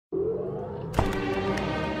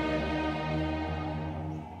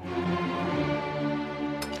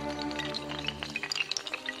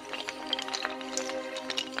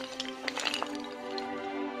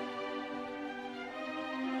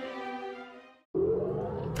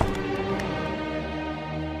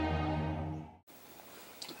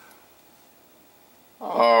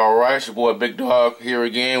Alright, it's your boy Big Dog here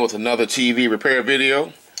again with another TV repair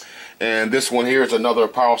video. And this one here is another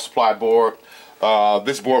power supply board.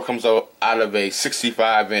 This board comes out of a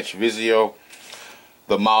 65-inch Vizio.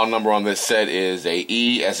 The model number on this set is a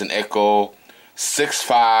E as in Echo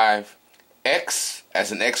 65X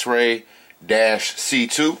as in X-ray dash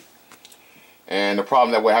C2. And the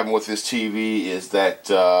problem that we're having with this TV is that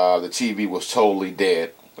the TV was totally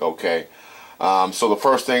dead. Okay. So the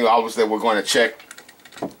first thing obviously that we're going to check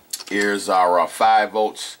is our 5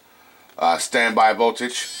 volts standby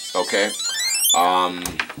voltage. Okay.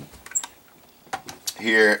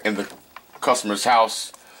 Here in the customer's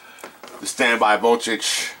house, the standby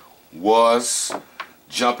voltage was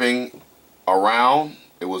jumping around.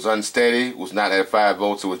 It was unsteady. It was not at 5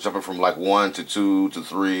 volts. It was jumping from like 1 to 2 to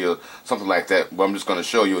 3 or something like that. But I'm just going to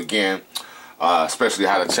show you again, especially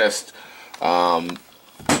how to test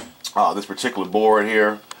this particular board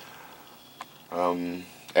here.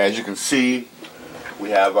 As you can see,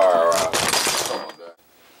 we have our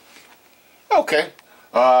okay.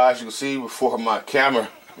 As you can see, before my camera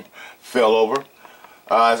fell over,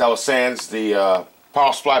 as I was saying, it's the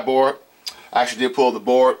power supply board. I actually did pull the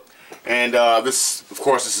board, and this, of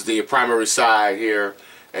course, this is the primary side here,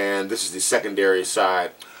 and this is the secondary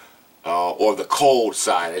side, or the cold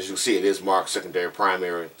side. As you can see, it is marked secondary,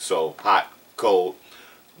 primary, so hot, cold.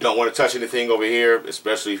 Don't want to touch anything over here,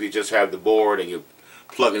 especially if you just have the board and you're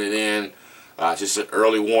plugging it in. Just an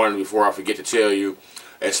early warning before I forget to tell you,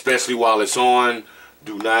 especially while it's on,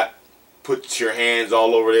 do not put your hands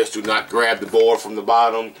all over this. Do not grab the board from the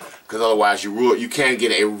bottom, because otherwise you can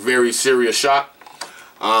get a very serious shock.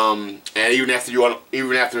 And even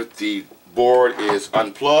after the board is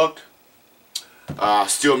unplugged,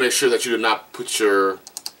 still make sure that you do not put your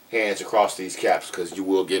hands across these caps, because you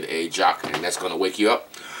will get a jock, and that's going to wake you up.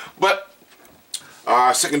 But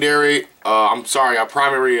our secondary, our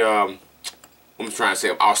primary, I'm trying to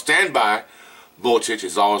say, our standby voltage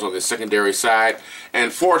is always on the secondary side.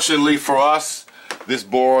 And fortunately for us, this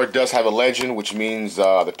board does have a legend, which means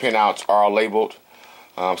the pinouts are labeled.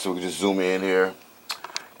 So we can just zoom in here.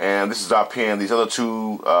 And this is our pin. These other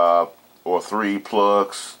 2 or 3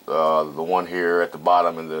 plugs, the one here at the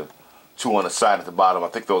bottom and the 2 on the side at the bottom, I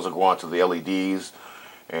think those are going to the LEDs,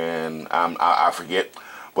 and I forget.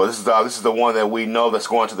 But this is the one that we know that's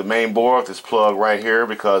going to the main board, this plug right here,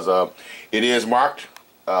 because it is marked,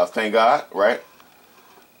 thank God, right?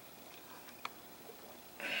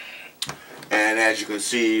 And as you can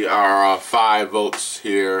see, our 5 volts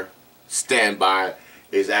here, standby,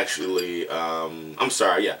 is actually,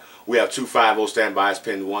 we have 2 5-volt standbys,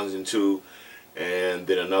 pin 1s and 2, and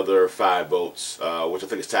then another 5 volts, which I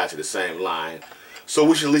think is tied to the same line. So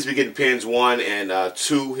we should at least be getting pins 1 and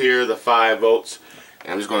 2 here, the 5 volts.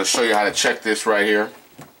 And I'm just going to show you how to check this right here,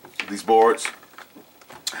 these boards.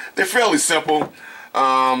 They're fairly simple.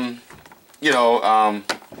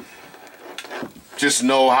 Just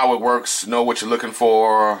know how it works, know what you're looking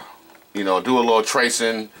for. Do a little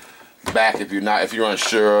tracing back if you're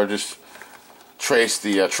unsure. Just trace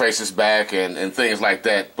the traces back and things like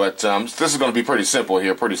that. But this is going to be pretty simple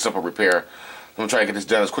here, pretty simple repair. I'm going to try to get this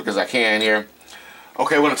done as quick as I can here.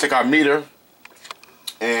 Okay, we're going to take our meter,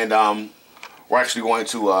 and we're actually going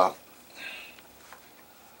to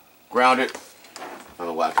ground it. I don't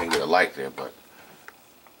know why I can't get a light there, but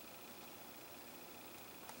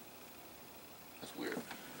that's weird.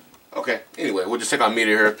 Okay, anyway, we'll just take our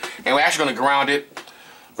meter here, and we're actually going to ground it.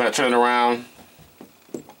 We're going to turn it around.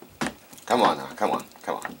 Come on now, come on,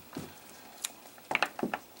 come on.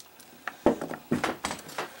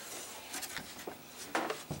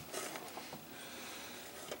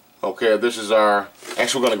 Okay, this is our,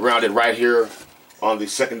 actually we're going to ground it right here on the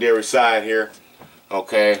secondary side here.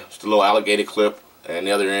 Okay, just a little alligator clip, and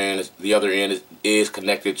the other end is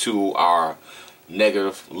connected to our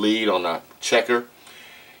negative lead on the checker.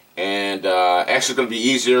 And actually going to be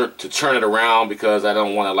easier to turn it around, because I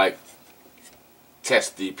don't want to like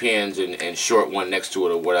test the pins and short one next to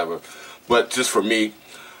it or whatever. But just for me,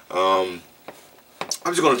 I'm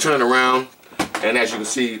just going to turn it around. And as you can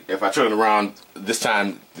see, if I turn it around, this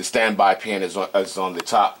time the standby pin is on the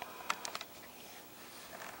top.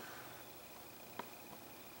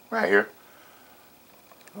 Right here.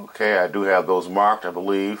 Okay, I do have those marked, I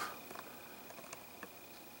believe.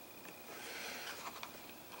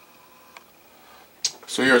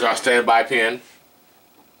 So here's our standby pin.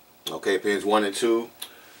 Okay, pins 1 and 2.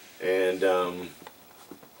 And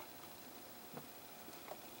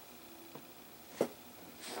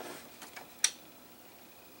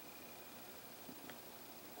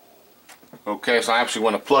okay, so I actually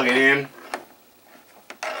want to plug it in.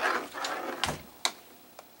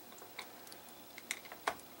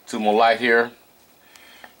 to little more light here.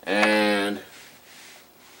 And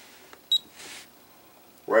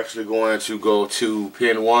we're actually going to go to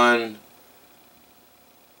pin 1.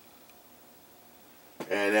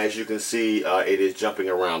 And as you can see, it is jumping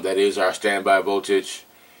around. That is our standby voltage.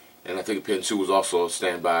 And I think pin 2 is also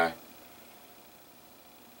standby.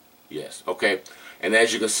 Yes, okay. And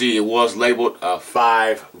as you can see, it was labeled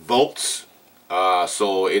 5 volts.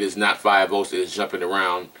 So it is not 5 volts, it is jumping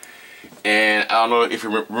around. And I don't know if you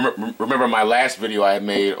remember my last video I had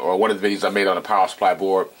made, or one of the videos I made on a power supply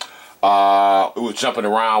board. It was jumping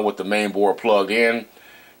around with the main board plugged in.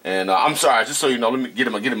 And I'm sorry, just so you know, let me get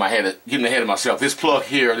ahead of myself. This plug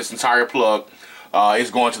here, this entire plug, is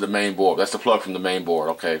going to the main board. That's the plug from the main board.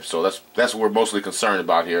 Okay, so that's what we're mostly concerned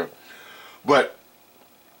about here. But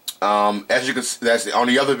as you can see, that's on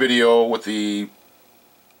the other video with the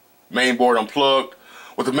main board unplugged.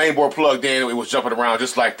 With the main board plugged in, it was jumping around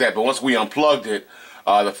just like that. But once we unplugged it,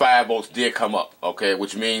 the 5 volts did come up. Okay,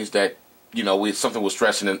 which means that, you know, something was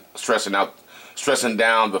stressing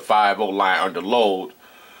down the 5 volt line under load.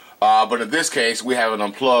 But in this case, we have it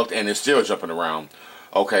unplugged and it's still jumping around.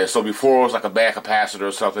 Okay, so before it was like a bad capacitor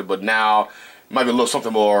or something, but now it might be a little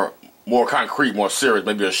something more concrete, more serious,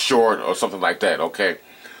 maybe a short or something like that. Okay,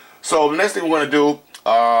 so the next thing we're going to do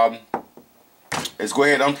is go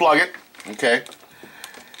ahead and unplug it. Okay,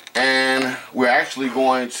 and we're actually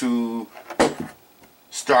going to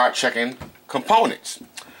start checking components.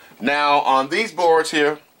 Now on these boards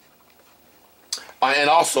here, and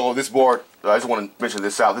also this board, I just want to mention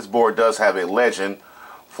this out, this board does have a legend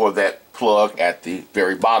for that plug at the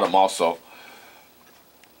very bottom, also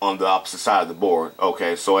on the opposite side of the board.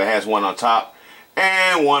 Okay, so it has one on top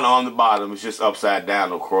and one on the bottom. It's just upside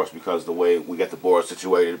down, of course, because the way we got the board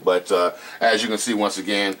situated. But as you can see, once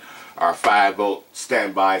again, our 5 volt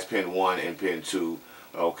standby is pin 1 and pin 2.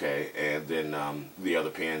 Okay, and then the other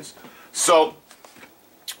pins. So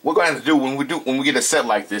what we're going to have to do when we get a set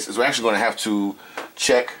like this is we're actually going to have to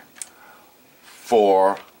check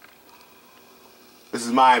for, this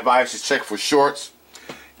is my advice, is check for shorts.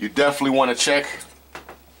 You definitely want to check.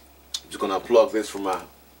 I'm just going to unplug this from my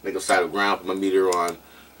negative side of ground, put my meter on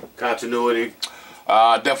continuity.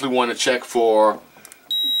 Definitely want to check for,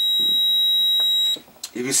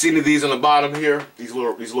 if you see any of these on the bottom here, these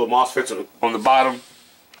little MOSFETs on the bottom,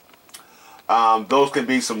 those can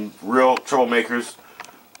be some real troublemakers.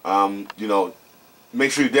 You know,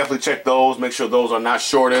 make sure you definitely check those. Make sure those are not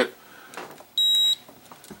shorted.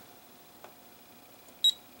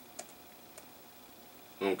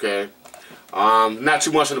 Okay, not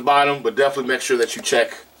too much on the bottom, but definitely make sure that you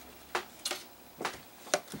check.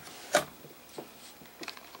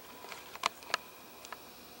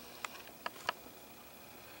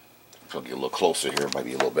 So I'll get a little closer here, might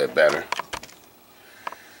be a little bit better.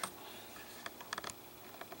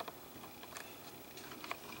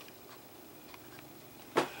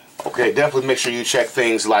 Okay, definitely make sure you check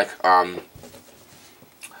things like,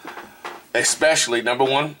 especially number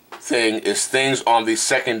one thing is things on the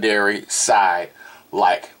secondary side,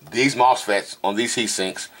 like these MOSFETs on these heat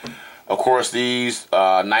sinks. Of course, these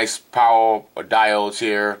nice power diodes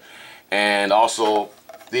here, and also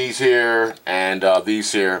these here and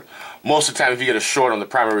these here. Most of the time, if you get a short on the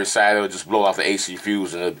primary side, it'll just blow off the AC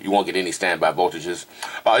fuse and you won't get any standby voltages.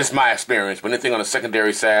 It's my experience. But anything on the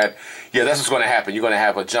secondary side, yeah, that's what's going to happen. You're going to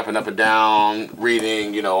have a jumping up and down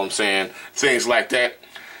reading, you know what I'm saying, things like that.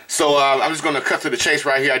 So I'm just going to cut to the chase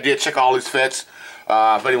right here. I did check all these FETs.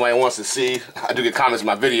 If anyone wants to see, I do get comments in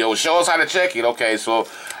my video. Show us how to check it. Okay, so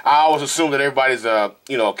I always assume that everybody's,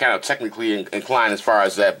 you know, kind of technically inclined as far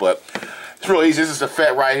as that. But it's real easy. This is the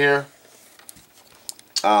FET right here.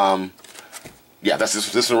 Yeah, that's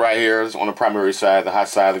this one right here. It's on the primary side, the hot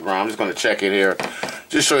side of the ground. I'm just going to check it here.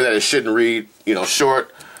 Just show you that it shouldn't read, you know,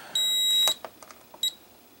 short.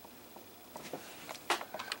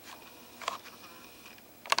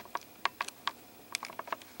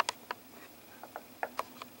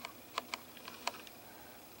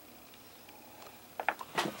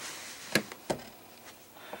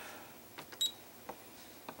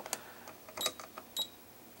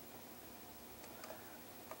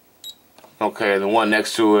 Okay, the one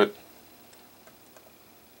next to it.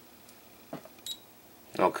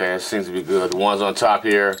 Okay, it seems to be good. The ones on top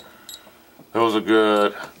here, those are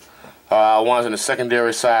good. Ones on the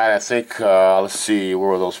secondary side, I think, let's see, where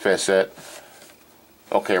were those FETs at?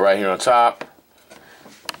 Okay, right here on top.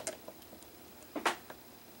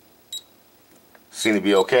 Seem to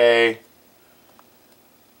be okay.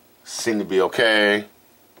 Seem to be okay.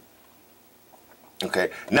 Okay,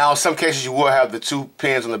 now in some cases you will have the two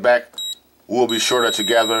pins on the back will be shorter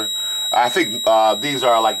together. I think these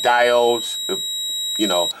are like diodes, you you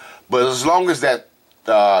know. But as long as that,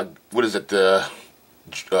 what is it, the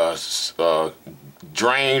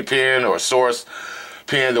drain pin or source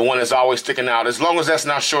pin, the one that's always sticking out, as long as that's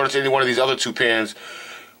not shorted to any one of these other two pins,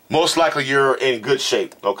 most likely you're in good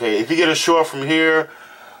shape, okay? If you get it short from here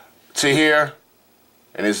to here,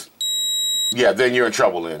 and it's, yeah, then you're in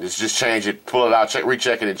trouble then. It's just change it, pull it out, check,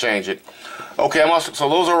 recheck it, and change it. Okay, I'm also, so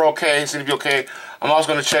those are okay, seem to be okay. I'm also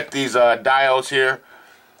going to check these diodes here.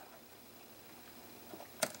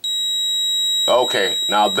 Okay,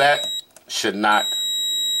 now that should not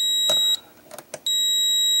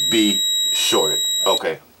be shorted.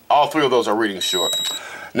 Okay, all three of those are reading short.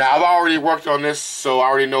 Now, I've already worked on this, so I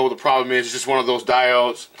already know what the problem is. It's just one of those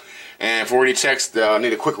diodes. And for any checks, I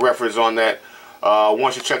need a quick reference on that.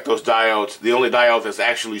 Once you check those diodes, the only diode that's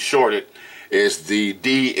actually shorted is the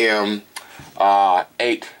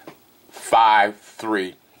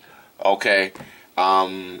DM853. Okay,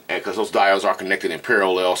 and because those diodes are connected in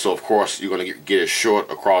parallel, so of course you're going to get it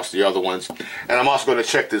short across the other ones. And I'm also going to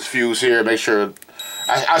check this fuse here, make sure.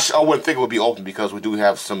 I wouldn't think it would be open because we do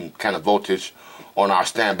have some kind of voltage on our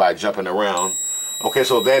standby jumping around. Okay,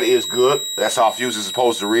 so that is good. That's how a fuse is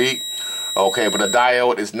supposed to read. Okay, but a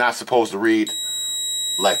diode is not supposed to read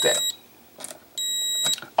like that.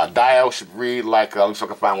 A diode should read like, let me see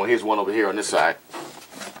if I can find one. Here's one over here on this side.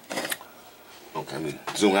 Okay, let me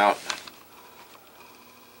zoom out.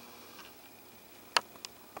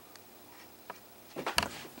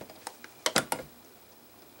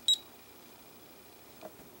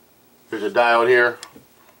 Here's a diode here.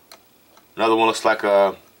 Another one looks like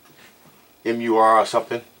a MUR or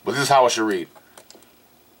something. But this is how it should read.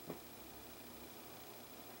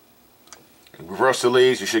 Reverse the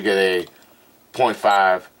leads, you should get a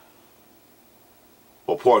 0.5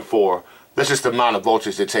 or 0.4. That's just the amount of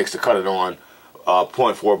voltage it takes to cut it on.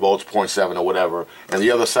 0.4 volts, 0.7 or whatever. And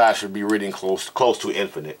the other side should be reading close to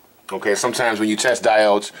infinite. Okay, sometimes when you test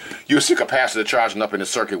diodes, you'll see capacitor charging up in the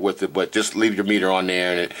circuit with it, but just leave your meter on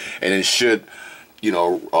there and it should, you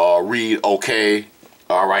know, read okay,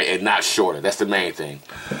 all right, and not shorted. That's the main thing.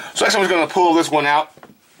 So next I'm just going to pull this one out,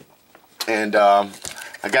 and I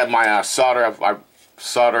got my solder. I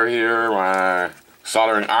solder here, my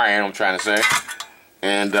soldering iron, I'm trying to say,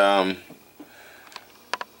 and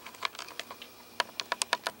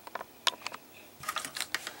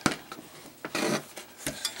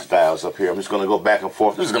styles up here. I'm just going to go back and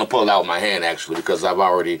forth. I'm just going to pull it out with my hand actually because I've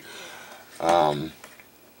already just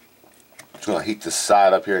going to heat this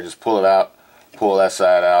side up here. Just pull it out, pull that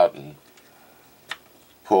side out, and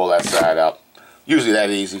pull that side out. Usually that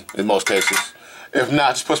easy in most cases. If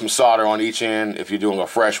not, just put some solder on each end if you're doing a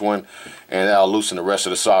fresh one, and that'll loosen the rest of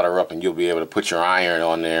the solder up, and you'll be able to put your iron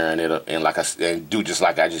on there, and it'll and do just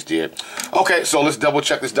like I just did. Okay, so let's double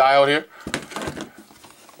check this diode here.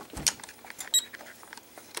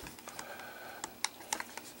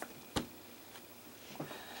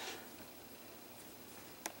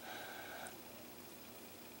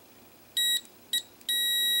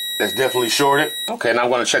 That's definitely shorted. Okay, now I'm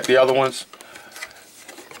going to check the other ones.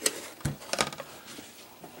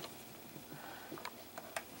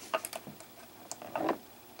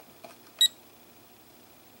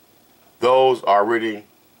 Those are reading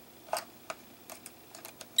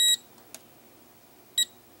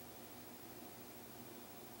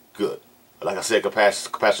good. Like I said,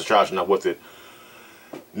 capacitor charging up with it.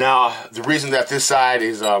 Now, the reason that this side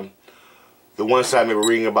is the one side maybe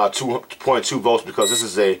reading about 2.2 volts because this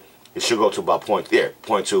is it should go to about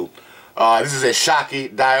 0.2. This is a Schottky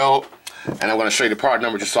diode, and I'm going to show you the part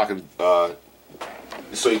number just so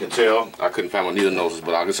you can tell. I couldn't find my needle noses,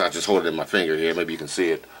 but I guess I just hold it in my finger here. Maybe you can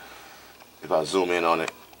see it if I zoom in on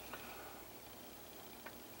it.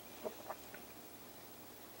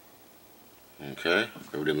 Okay,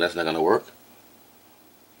 everything that's not going to work.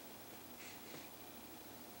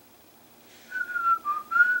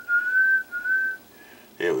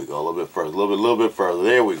 There we go, a little bit further, a little bit further.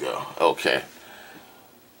 There we go. Okay.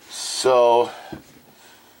 So,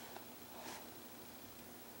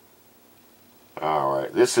 all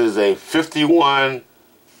right, this is a 51.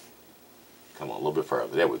 Come on, a little bit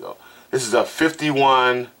further. There we go. This is a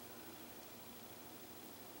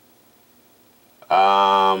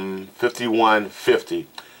 5150,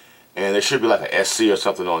 and there should be like an SC or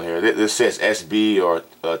something on here. This says SB or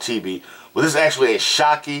TB, but this is actually a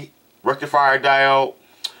Schottky rectifier diode.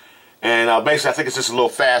 And basically, I think it's just a little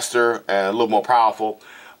faster and a little more powerful.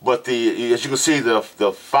 But as you can see, the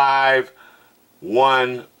 5,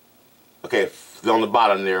 1, okay, on the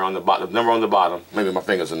bottom there, the number on the bottom. Maybe my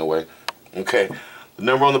finger's in the way. Okay, the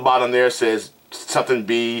number on the bottom there says something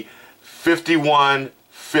B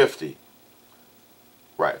 5150.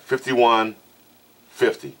 Right, 5150.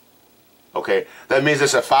 150. Okay, that means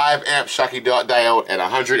it's a 5 amp Schottky diode at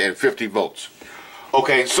 150 volts.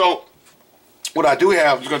 Okay, so what I do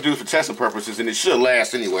have, I'm just going to do this for testing purposes, and it should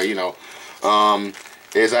last anyway, you know,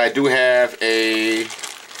 is I do have a, I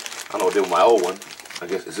don't know what I did with my old one. I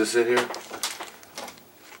guess, is this it here?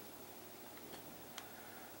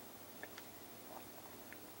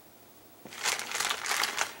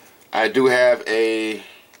 I do have a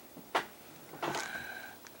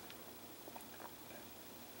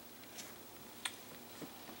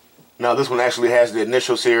now this one actually has the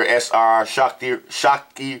initials here, SR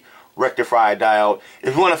Schottky rectifier diode.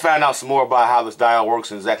 If you want to find out some more about how this diode works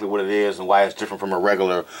and exactly what it is and why it's different from a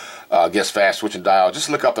regular I guess fast switching diode, just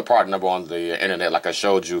look up the part number on the internet like I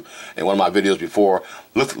showed you in one of my videos before.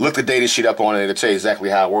 Look the data sheet up on it, it'll tell you exactly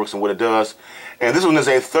how it works and what it does. And this one is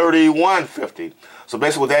a 3150. So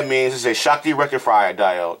basically what that means is a Schottky rectifier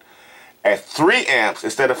diode at 3 amps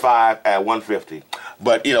instead of 5 at 150.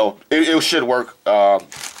 But you know, it should work.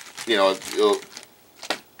 You know,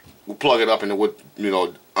 we'll plug it up and it would, you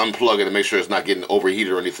know, unplug it and make sure it's not getting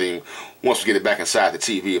overheated or anything once we get it back inside the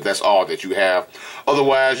TV, if that's all that you have.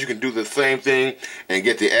 Otherwise, you can do the same thing and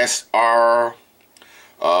get the SR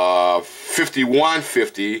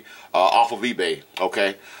 5150 off of eBay.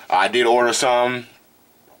 Okay, I did order some,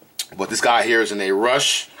 but this guy here is in a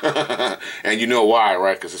rush, and you know why,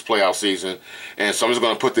 right? Because it's playoff season, and so I'm just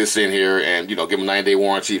going to put this in here and, you know, give him a 9-day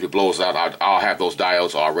warranty. If it blows out, I'll have those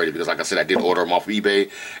diodes already, because like I said, I did order them off of eBay,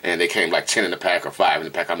 and they came like 10 in the pack or 5 in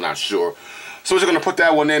the pack, I'm not sure. So we're just going to put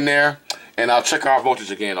that one in there, and I'll check our voltage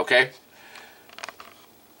again, okay?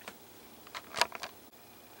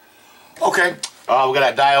 Okay, we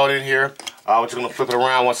got that diode in here. We're just going to flip it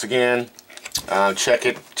around once again, check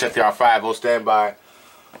it, check our 5-volt standby.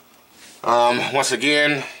 Once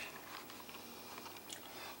again,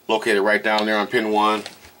 located right down there on pin 1.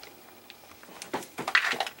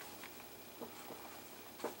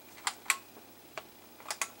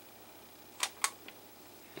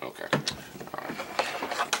 Okay. All right.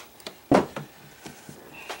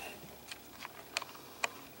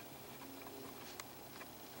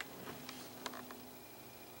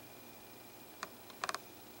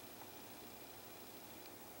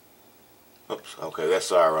 Oops. Okay,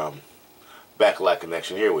 that's our backlight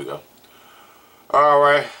connection. Here we go.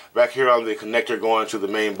 Alright, back here on the connector going to the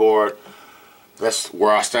main board. That's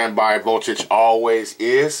where our standby voltage always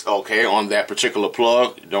is, okay, on that particular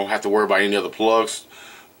plug. You don't have to worry about any other plugs.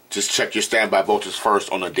 Just check your standby voltage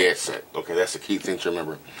first on the dead set. Okay, that's the key thing to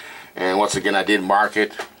remember. And once again, I did mark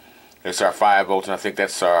it. It's our 5 volts, and I think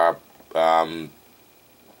that's our power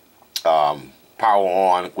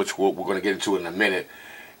on, which we're going to get into in a minute.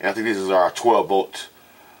 And I think this is our 12 volt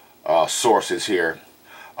sources here.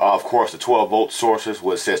 Of course, the 12 volt sources,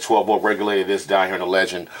 where it says 12 volt regulated, is down here in the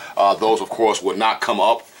legend. Those, of course, would not come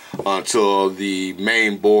up until the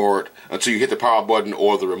main board, until you hit the power button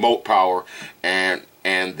or the remote power, and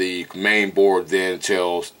the main board then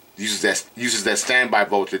uses that standby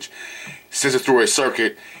voltage, sends it through a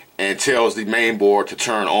circuit, and tells the main board to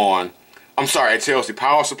turn on. I'm sorry, it tells the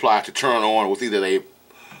power supply to turn on with either a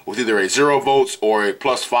 0 volts or a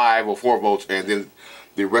 +5 or 4 volts, and then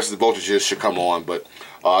the rest of the voltages should come on. But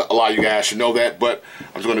a lot of you guys should know that, but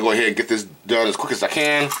I'm just going to go ahead and get this done as quick as I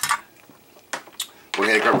can. Go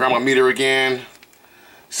ahead and grab my meter again.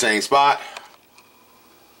 Same spot.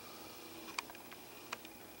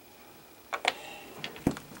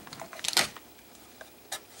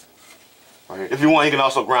 If you want, you can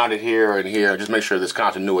also ground it here and here. Just make sure there's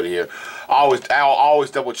continuity here. I'll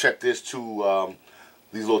always double check this to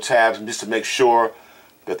these little tabs, just to make sure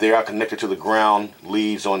that they are connected to the ground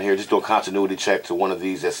leads on here. Just do a continuity check to one of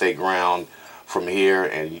these that say ground from here,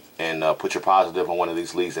 and put your positive on one of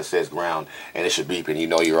these leads that says ground, and it should beep, and you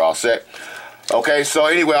know you're all set. Okay, so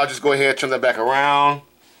anyway, I'll just go ahead and turn that back around.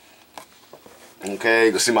 Okay,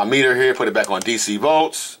 you can see my meter here. Put it back on DC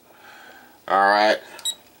volts. All right.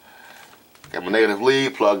 Got my negative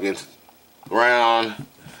lead plugged into ground.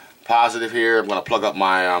 Positive here. I'm going to plug up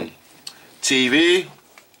my TV.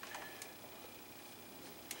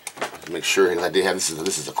 Make sure I did have this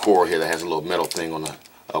is a core here that has a little metal thing on the.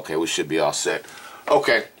 Okay, we should be all set.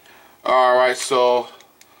 Okay, all right. So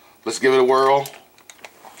let's give it a whirl.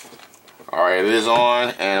 All right, it is on,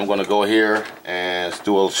 and I'm going to go here and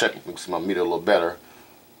do a little check. You can see my meter a little better.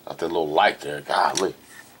 Got that little light there. Golly,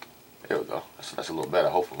 there we go. That's a little better.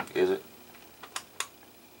 Hopefully, is it?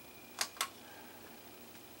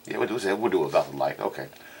 Yeah, we'll do it without the light. Okay.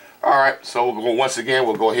 All right. So we'll go once again.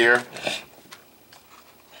 We'll go here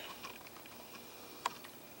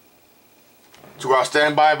to our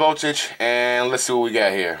standby voltage, and let's see what we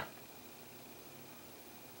got here.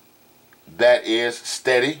 that is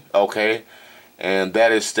steady, okay, and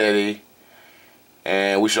that is steady.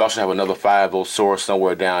 And we should also have another 5-volt source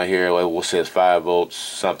somewhere down here. It says 5 volts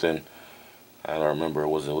something. I don't remember.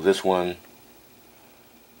 Was it this one?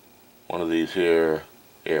 One of these here.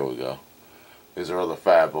 There we go. These are other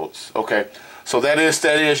 5 volts. Okay, so that is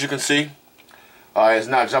steady, as you can see. It's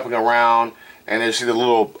not jumping around, and you see the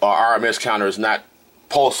little RMS counter is not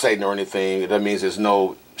pulsating or anything. That means there's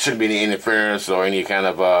shouldn't be any interference or any kind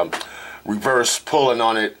of reverse pulling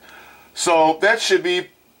on it. So that should be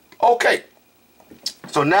okay.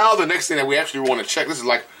 So now the next thing that we actually want to check, this is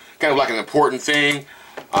like kind of like an important thing,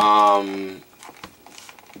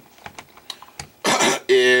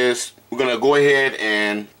 is we're going to go ahead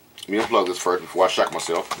and let me unplug this first before I shock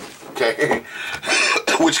myself, okay,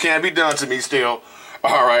 which can be done to me still.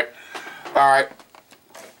 All right.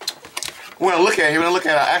 We're going to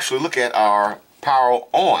actually look at our power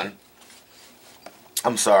on.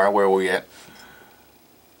 I'm sorry, where are we at?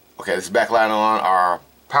 Okay, this is backlight on our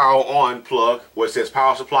power on plug where it says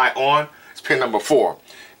power supply on. It's pin number 4.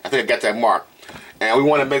 I think I got that marked. And we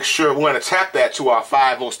want to make sure, we want to tap that to our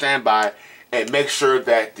 5-volt standby and make sure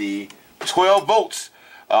that the 12 volts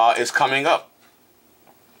is coming up.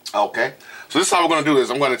 Okay, so this is how we're going to do this.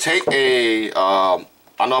 I'm going to take a,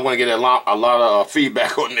 I know I'm going to get a lot of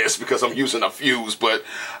feedback on this because I'm using a fuse, but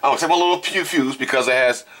I'm going to take my little fuse because it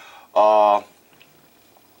has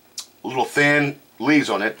little thin leads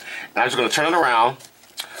on it. And I'm just going to turn it around.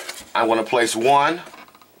 I'm going to place one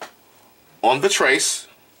on the trace.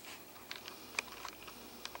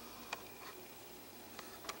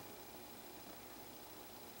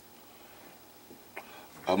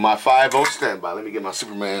 Of my 5-volt standby. Let me get my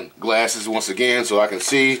Superman glasses once again so I can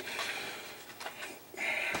see.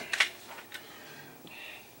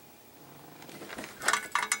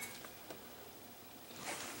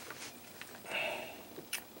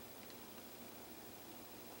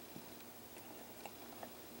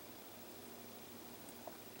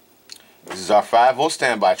 This is our 5-volt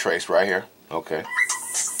standby trace right here. Okay.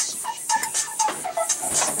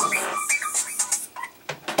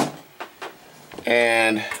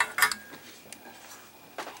 And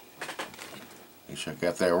make sure I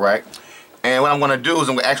got that right. And what I'm going to do is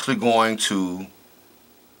I'm actually going to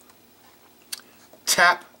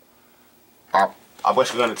tap our. I'm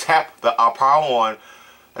actually going to tap our power on.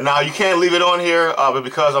 And now you can't leave it on here, but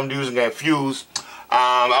because I'm using a fuse,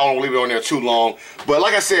 I don't leave it on there too long. But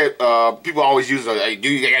like I said, people always use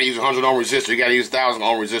you got to use a 100 ohm resistor, you got to use a 1000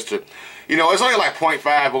 ohm resistor. You know, it's only like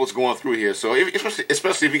 0.5 volts going through here. So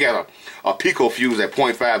especially if you got a Pico fuse at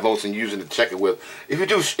 0.5 volts and using to check it with, if you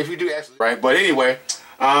do actually, right? But anyway,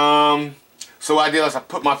 so what I did is I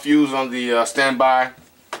put my fuse on the standby,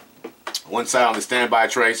 one side on the standby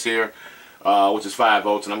trace here, which is 5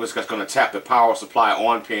 volts, and I'm just going to tap the power supply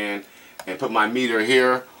on pin and put my meter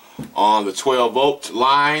here on the 12 volt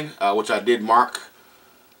line, which I did mark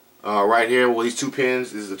right here with these 2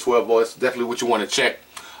 pins. This is the 12 volt. That's definitely what you want to check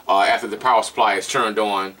after the power supply is turned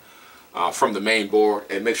on from the main board,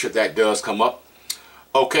 and make sure that does come up.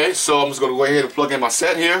 Okay, so I'm just going to go ahead and plug in my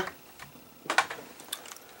set here.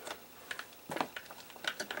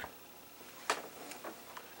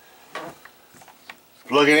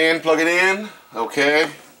 Plug it in, okay.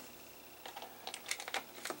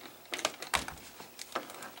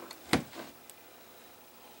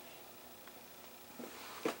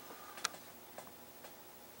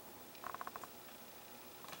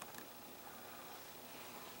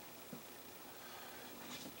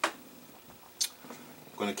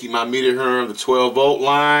 I'm going to keep my meter here on the 12 volt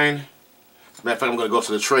line. As a matter of fact, I'm going to go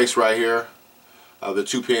to the trace right here. The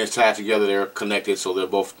 2 pins tied together, they're connected, so they're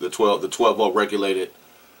both the 12 volt regulated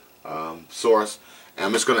source. And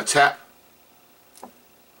I'm just going to tap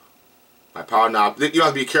my power knob. You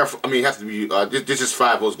have to be careful. I mean, you have to be. This is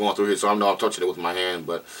 5 volts going through here, so I know I'm touching it with my hand.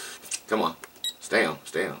 But come on, stay on. I'm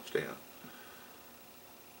just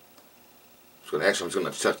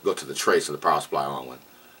going to go to the trace of the power supply on one.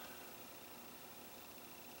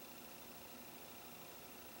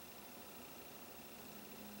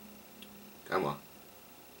 Come on.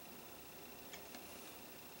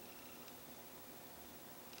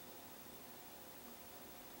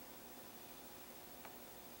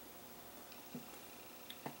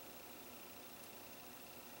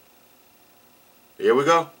 Here we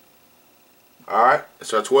go. Alright,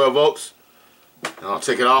 it's our 12 volts. And I'll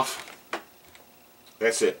take it off.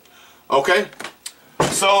 That's it. Okay.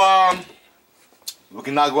 So we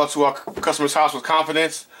can now go up to our customer's house with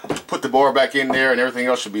confidence, put the board back in there, and everything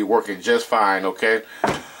else should be working just fine, okay?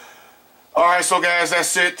 Alright, so guys,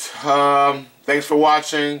 that's it. Thanks for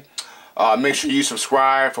watching. Make sure you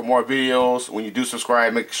subscribe for more videos. When you do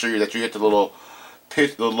subscribe, make sure that you hit the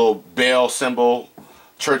little bell symbol,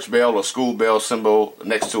 church bell or school bell symbol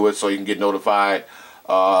next to it, so you can get notified.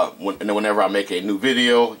 Whenever I make a new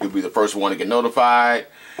video, you'll be the first one to get notified.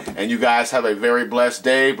 And you guys have a very blessed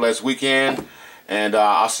day, blessed weekend, and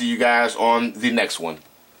I'll see you guys on the next one.